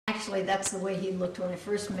actually, that's the way he looked when I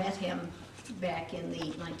first met him back in the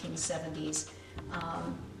 1970s,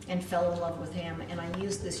 and fell in love with him. And I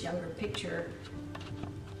used this younger picture.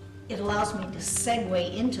 It allows me to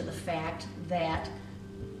segue into the fact that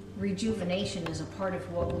rejuvenation is a part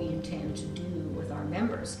of what we intend to do with our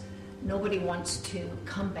members. Nobody wants to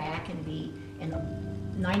come back and be a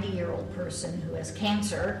 90-year-old person who has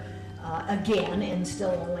cancer again and still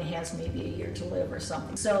only has maybe a year to live or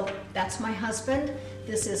something. So that's my husband.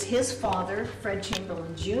 This is his father, Fred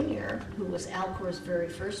Chamberlain Jr., who was Alcor's very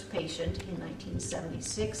first patient in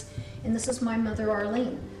 1976. And this is my mother,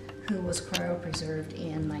 Arlene, who was cryopreserved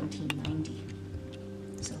in 1990.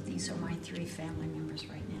 So these are my three family members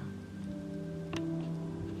right now.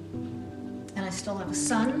 And I still have a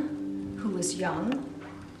son who is young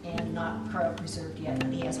and not cryopreserved yet,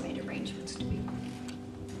 but he has made arrangements to be.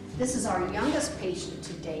 This is our youngest patient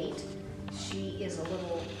to date. She is a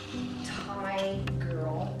little Thai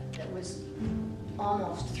girl that was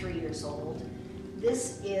almost 3 years old.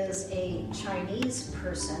 This is a Chinese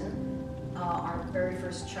person, our very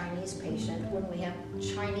first Chinese patient. When we have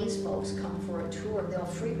Chinese folks come for a tour, they'll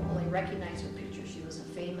frequently recognize her picture. She was a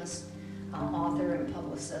famous author and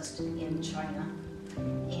publicist in China.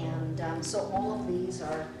 And so all of these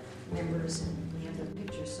are members, and we have their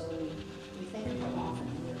pictures, so we think of them often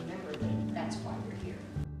and we remember that that's why we're here.